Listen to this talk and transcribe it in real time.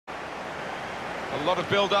A lot of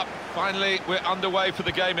build-up. Finally, we're underway for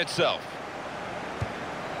the game itself.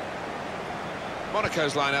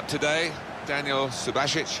 Monaco's line-up today. Daniel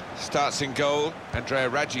Subasic starts in goal. Andrea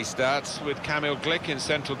Raggi starts with Kamil Glik in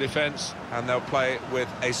central defence. And they'll play with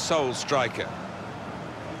a sole striker.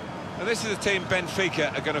 And this is the team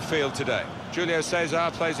Benfica are going to field today. Julio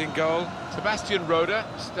Cesar plays in goal. Sebastian Roda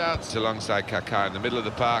starts alongside Kaká in the middle of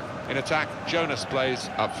the park. In attack, Jonas plays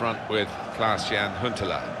up front with Klaas-Jan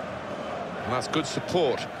Huntelaar. And that's good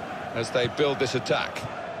support as they build this attack.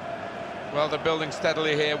 Well, they're building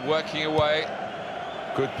steadily here, working away.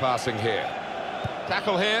 Good passing here.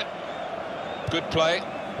 Tackle here. Good play,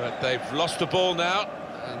 but they've lost the ball now,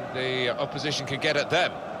 and the opposition can get at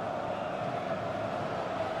them.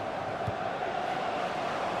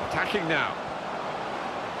 Attacking now.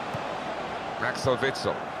 Axel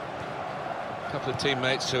Witsel. A couple of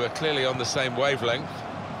teammates who are clearly on the same wavelength.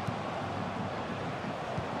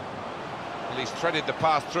 Well, he's threaded the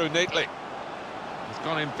path through neatly. He's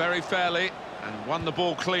gone in very fairly and won the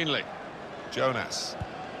ball cleanly. Jonas.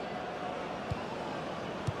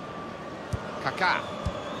 Kaká.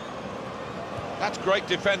 That's great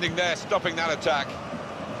defending there, stopping that attack.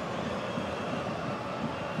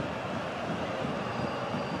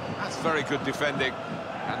 That's very good defending,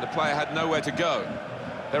 and the player had nowhere to go.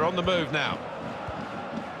 They're on the move now.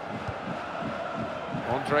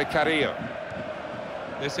 Andre Carrillo.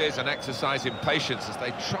 This is an exercise in patience as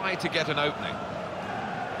they try to get an opening.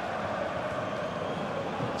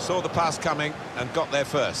 Saw the pass coming and got there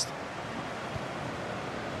first.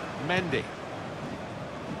 Mendy.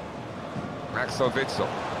 Axel Witsel.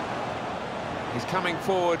 He's coming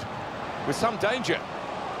forward with some danger.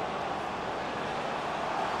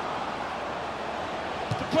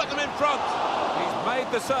 To put them in front. He's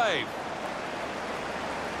made the save.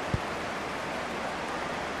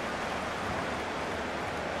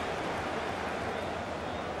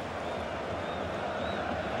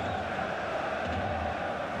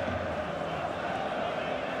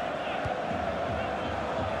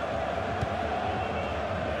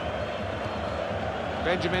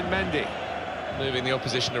 Benjamin Mendy moving the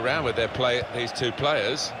opposition around with their play, these two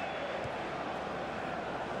players.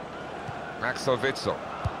 Axel Witsel.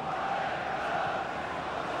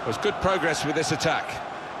 There's good progress with this attack.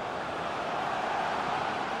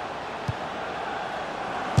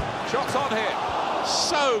 Shots on here.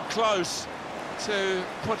 So close to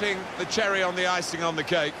putting the cherry on the icing on the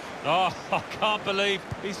cake. Oh, I can't believe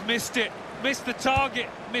he's missed it. Missed the target.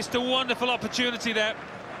 Missed a wonderful opportunity there.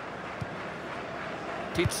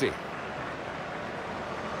 Pizzi.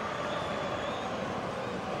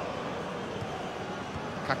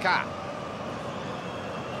 Kaká.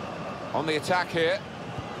 On the attack here.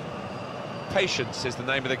 Patience is the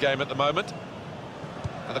name of the game at the moment.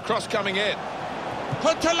 And the cross coming in.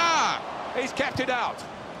 Huntelaar! He's kept it out.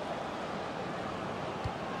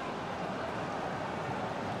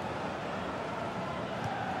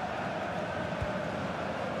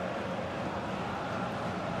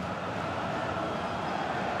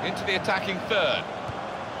 Into the attacking third.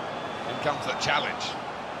 In comes the challenge.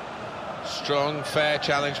 Strong, fair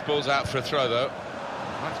challenge, pulls out for a throw though.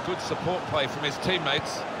 That's good support play from his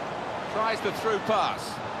teammates. Tries the through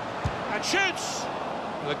pass. And shoots!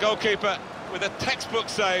 The goalkeeper with a textbook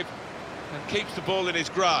save and keeps the ball in his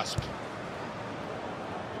grasp.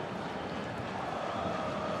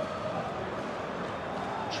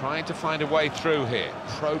 Trying to find a way through here,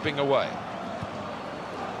 probing away.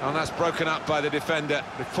 And that's broken up by the defender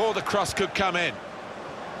before the cross could come in.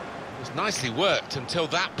 It was nicely worked until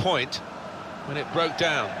that point when it broke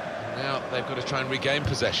down. And now they've got to try and regain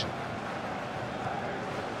possession.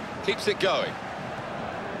 Keeps it going.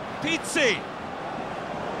 Pizzi!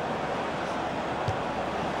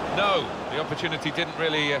 No, the opportunity didn't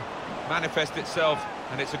really manifest itself,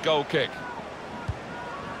 and it's a goal kick.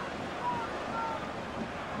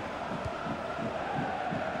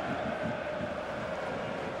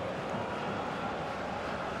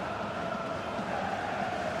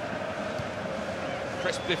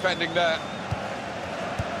 Crisp defending there.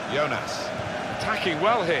 Jonas attacking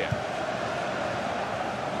well here.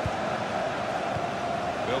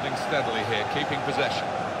 Building steadily here, keeping possession.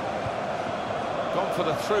 Gone for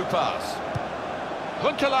the through pass.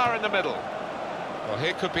 Huntelaar in the middle. Well,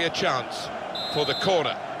 here could be a chance for the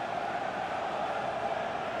corner.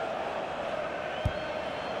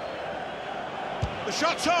 The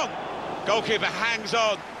shot's on. Goalkeeper hangs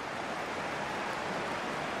on.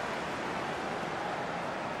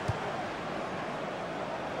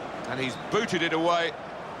 And he's booted it away,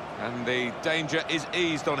 and the danger is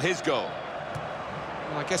eased on his goal.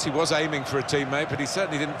 Well, I guess he was aiming for a teammate, but he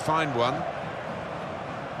certainly didn't find one.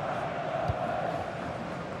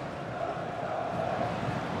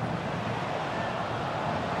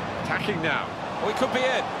 Attacking now. Oh, he could be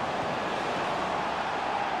in.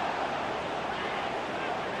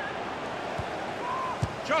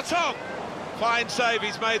 Shot on! Fine save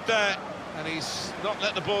he's made there. And he's not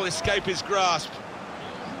let the ball escape his grasp.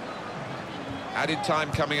 Added time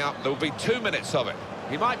coming up. There will be 2 minutes of it.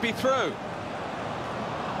 He might be through.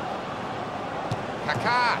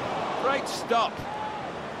 Kaká. Great stop.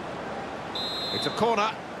 It's a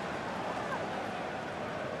corner.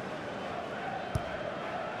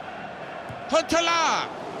 Huntelaar!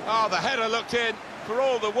 Oh, the header looked in for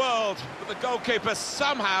all the world, but the goalkeeper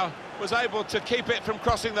somehow was able to keep it from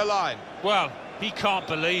crossing the line. Well, he can't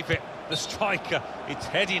believe it. The striker, it's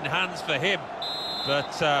head in hands for him.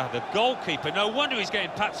 But the goalkeeper, no wonder he's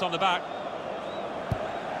getting pats on the back.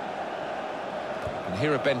 And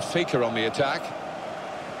here are Benfica on the attack.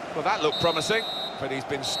 Well, that looked promising, but he's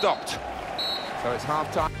been stopped. So it's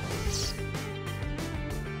half-time.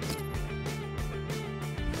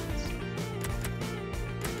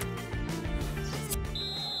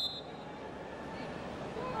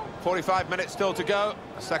 "45 minutes still to go,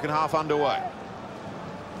 second half underway.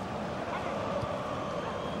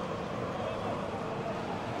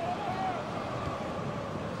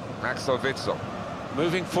 Axel Witsel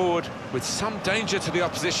moving forward with some danger to the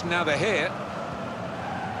opposition now they're here.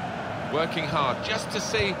 Working hard just to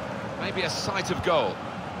see maybe a sight of goal.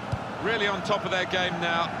 Really on top of their game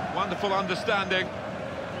now, wonderful understanding.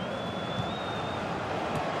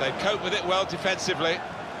 They've coped with it well defensively.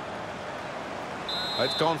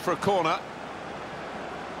 It's gone for a corner.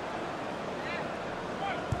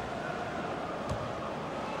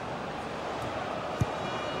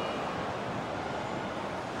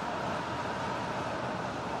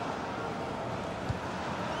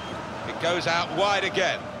 It goes out wide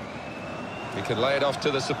again. He can lay it off to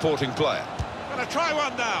the supporting player. Gonna try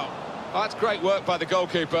one now. Oh, that's great work by the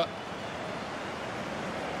goalkeeper.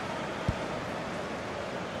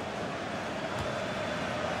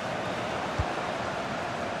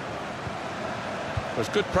 There's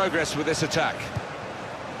good progress with this attack.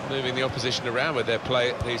 Moving the opposition around with their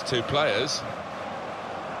play, these two players.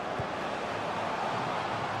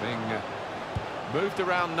 Being moved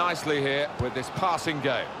around nicely here with this passing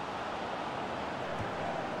game.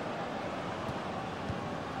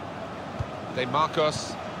 De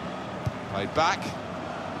Marcos played back.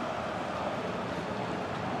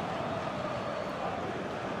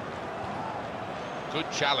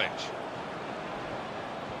 Good challenge.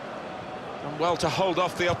 Done well to hold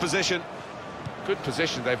off the opposition. Good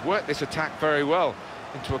position. They've worked this attack very well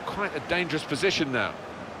into quite a dangerous position now.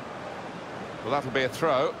 Well, that'll be a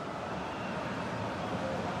throw.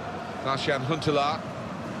 Darshan Huntelaar.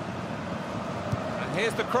 And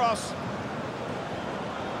here's the cross.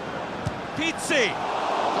 Pizzi!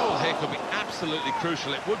 The goal here could be absolutely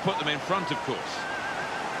crucial. It would put them in front, of course.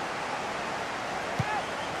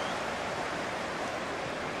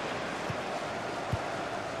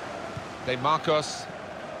 De Marcos.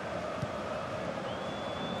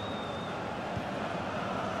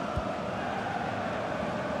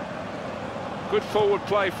 Good forward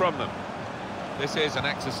play from them. This is an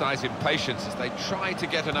exercise in patience as they try to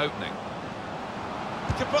get an opening.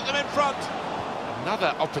 To put them in front.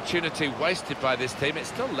 Another opportunity wasted by this team. It's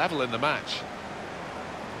still level in the match.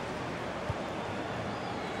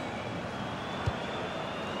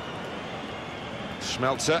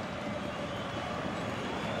 Schmelzer.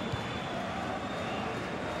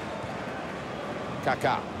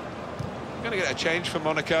 Kaká. Going to get a change for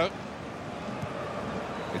Monaco.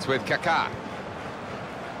 It's with Kaká.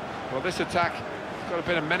 Well, this attack has got a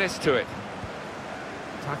bit of menace to it.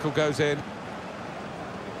 Tackle goes in.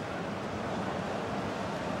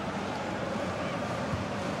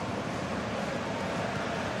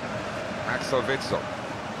 Axel Witsel.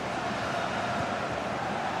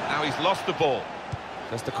 Now he's lost the ball.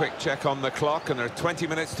 Just a quick check on the clock, and there are 20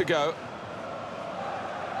 minutes to go.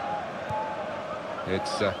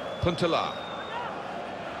 It's Huntelaar.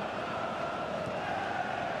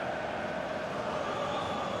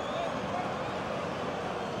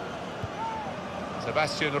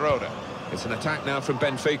 Sebastian Rode. It's an attack now from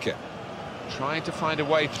Benfica. Trying to find a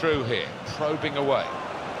way through here, probing away.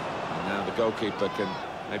 And now the goalkeeper can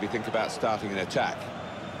maybe think about starting an attack.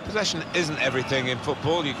 Possession isn't everything in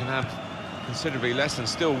football. You can have considerably less and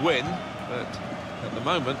still win, but at the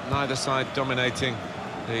moment, neither side dominating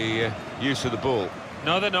the use of the ball.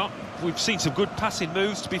 No, they're not. We've seen some good passing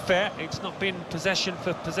moves, to be fair. It's not been possession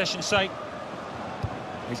for possession's sake.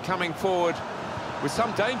 He's coming forward with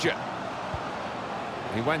some danger.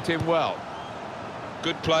 He went in well.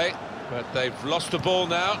 Good play, but they've lost the ball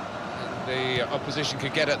now, and the opposition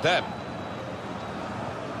can get at them.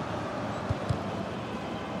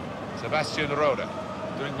 Sebastian Rode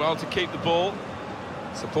doing well to keep the ball.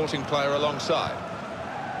 Supporting player alongside.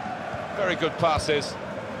 Very good passes.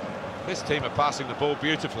 This team are passing the ball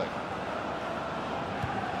beautifully.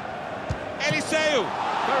 Eliseu!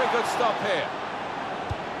 Very good stop here.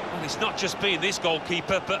 Well, it's not just been this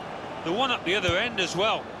goalkeeper, but the one up the other end as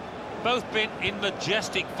well. Both been in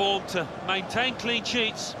majestic form to maintain clean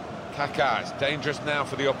sheets. Kaká is dangerous now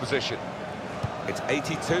for the opposition. It's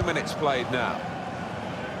 82 minutes played now.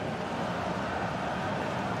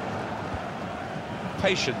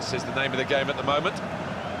 Patience is the name of the game at the moment.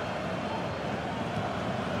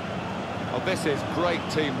 Well, this is great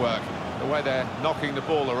teamwork, the way they're knocking the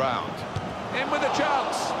ball around. In with a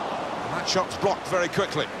chance! And that shot's blocked very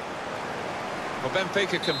quickly. Well,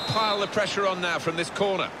 Benfica can pile the pressure on now from this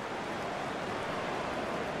corner.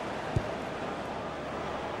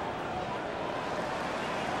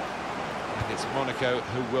 And it's Monaco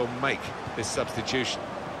who will make this substitution.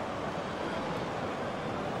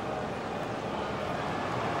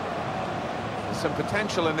 There's some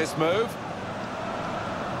potential in this move.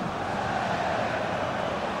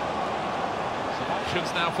 Some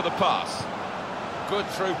options now for the pass. Good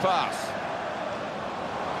through pass.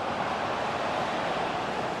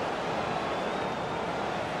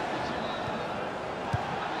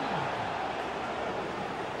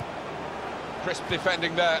 Crisp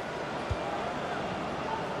defending there.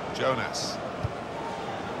 Jonas.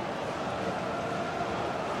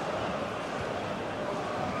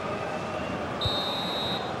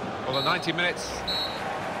 Well, the 90 minutes